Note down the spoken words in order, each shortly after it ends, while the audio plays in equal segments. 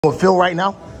With Phil right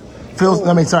now. Phil's,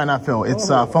 I mean, sorry, not Phil. It's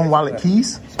phone, wallet,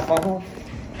 keys. Phone,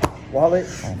 wallet,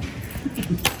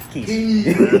 keys.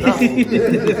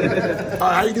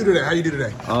 How you do today? How you do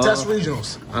today? Test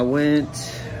regionals. I went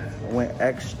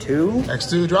X2.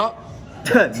 X2 drop?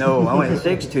 No, I went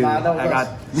 6-2. I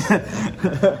got.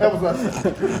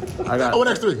 Oh, what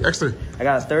X3? X3. I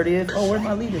got 30th. Oh, where's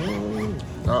my leader?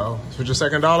 Uh-oh. For your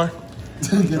second dollar?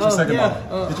 Get your second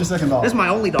dollar. Get your second dollar. This is my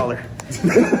only dollar.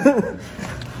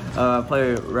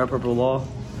 Play Reputable Law.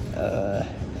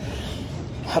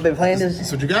 I've been playing this.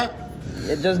 That's what you got?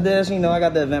 Just this, you know, I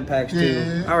got the event packs too.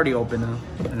 Yeah. I already opened them.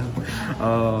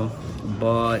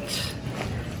 But,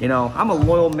 you know, I'm a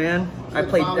loyal man. I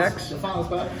play decks.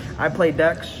 I play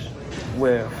decks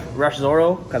with Rush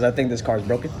Zoro because I think this card's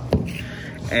broken.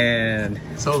 And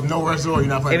so no Rush Zoro, you're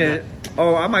not playing it?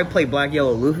 Oh, I might play Black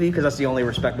Yellow Luffy because that's the only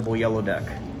respectable yellow deck.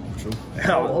 True.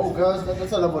 Oh, cuz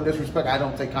that's a level of disrespect I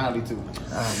don't take kindly to.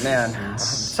 Oh man,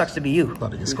 sucks to be you.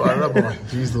 About to get squatted up on.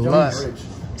 Jeez Louise.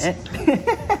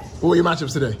 What were your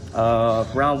matchups today?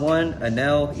 Round 1,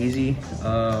 Anel, easy.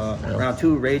 Round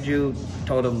 2, Reiju.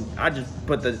 Told him I just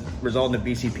put the result in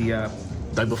the BCP app.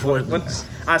 Like before? When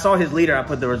I saw his leader, I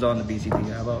put the result in the BCP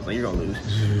app. I was like, you're gonna lose.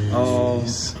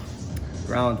 Jeez.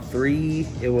 Round 3,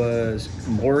 it was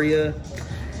Moria.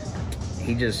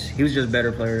 He was just a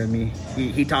better player than me.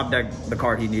 He top decked the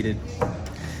card he needed.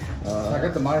 I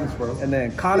got the minus, bro. And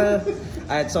then Kata,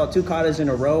 I saw 2 Katas in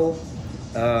a row.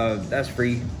 That's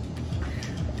free.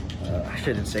 I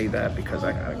shouldn't say that because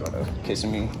I gotta go to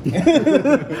Kissing Me.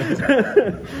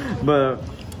 But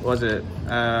what was it?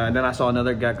 And then I saw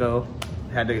another Gecko.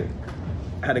 Had to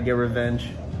get revenge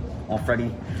on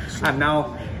Freddy. I'm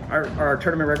now our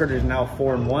tournament record is now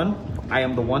 4-1. I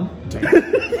am the one.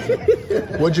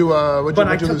 What'd you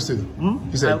lose to? You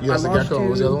said you lost to Gecko. What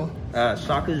was the other one?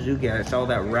 Sakazuki. I saw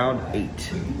that round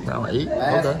 8. Round 8?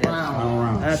 Last Okay.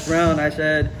 round. Last round, I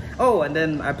said, oh, and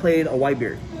then I played a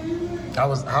Whitebeard. How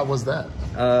was that?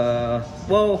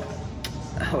 Well,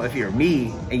 if you're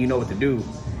me and you know what to do,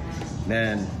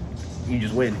 then you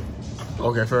just win.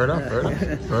 Okay, fair enough.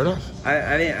 Fair enough.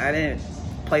 I didn't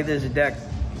play this deck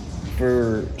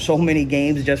for so many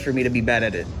games just for me to be bad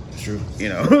at it. True. You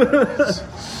know.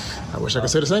 I wish I could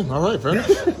say the same. All right, fair enough.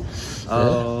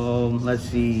 Let's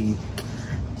see.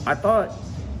 I thought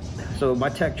so. My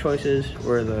tech choices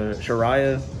were the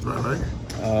Shiraya, Right.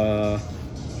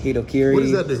 Hitokiri. What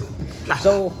does that do?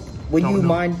 So when you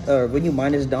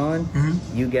minus Dawn,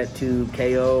 you get to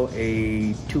KO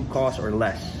a 2 cost or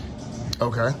less.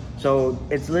 Okay. So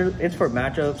it's for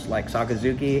matchups like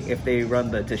Sakazuki if they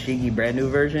run the Tashigi brand new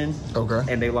version. Okay.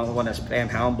 And they want to spam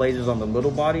Hound Blazers on the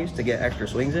little bodies to get extra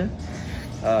swings in.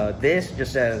 This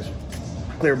just says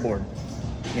clear board.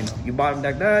 You know, you bottom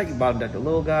deck that, you bottom deck the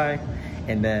little guy,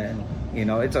 and then you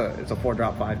know it's a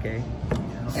 4-drop 5K. You know?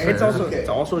 It's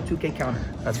also a 2K counter.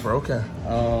 That's for okay.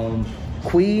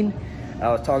 Queen, I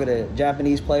was talking to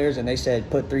Japanese players and they said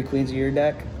put 3 queens in your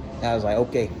deck. And I was like,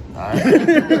 okay. All right.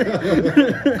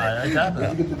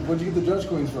 Where'd you get the judge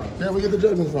queens from? Yeah, we get the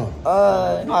judgments from.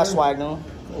 I swag them.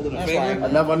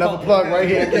 Another plug right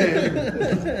here.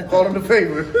 Call him the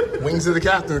favorite. Wings of the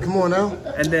captain. Come on now.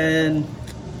 And then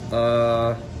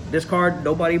this card,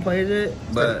 nobody plays it,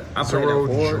 but I played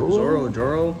it for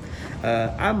Zoro.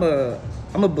 I'm a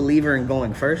believer in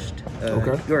going first.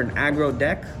 Okay. If you're an aggro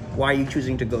deck, why are you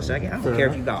choosing to go second? I don't care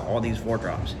if you got all these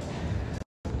 4-drops.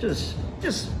 Just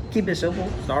keep it simple.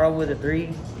 Start off with a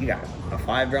 3. You got a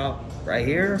 5-drop right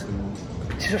here.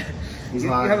 you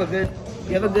have a good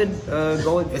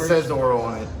going first. It says Zoro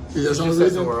on it. Yeah, it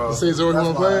says Zoro. It says Zoro. You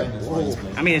want to play it?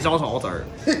 I mean, it's also alt art.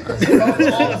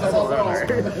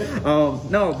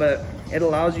 No, but it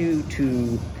allows you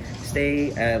to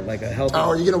stay at like a healthy.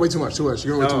 Oh, you're gonna way too much. You're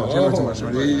gonna way too much.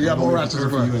 You got more ratchets in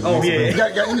front. Oh yeah. You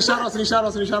got any shout outs? Any shout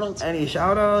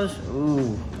outs?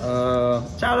 Ooh.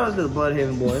 Shout outs to the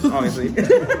Bloodhaven boys, obviously.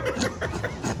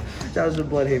 Shout outs to the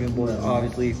Bloodhaven boys,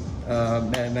 obviously.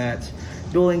 Matt,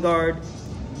 Dueling Guard,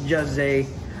 Just Zay,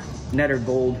 Netter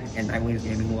Gold, and Nightwing's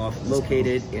Gaming Loft,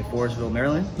 located in Forestville,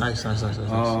 Maryland. Nice.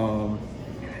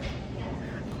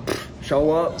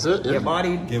 Show up, that's it, yeah. Get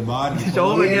bodied.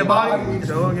 Show up and get bodied.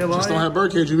 Just don't have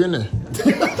birdcage, you in there.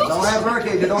 Don't have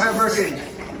birdcage.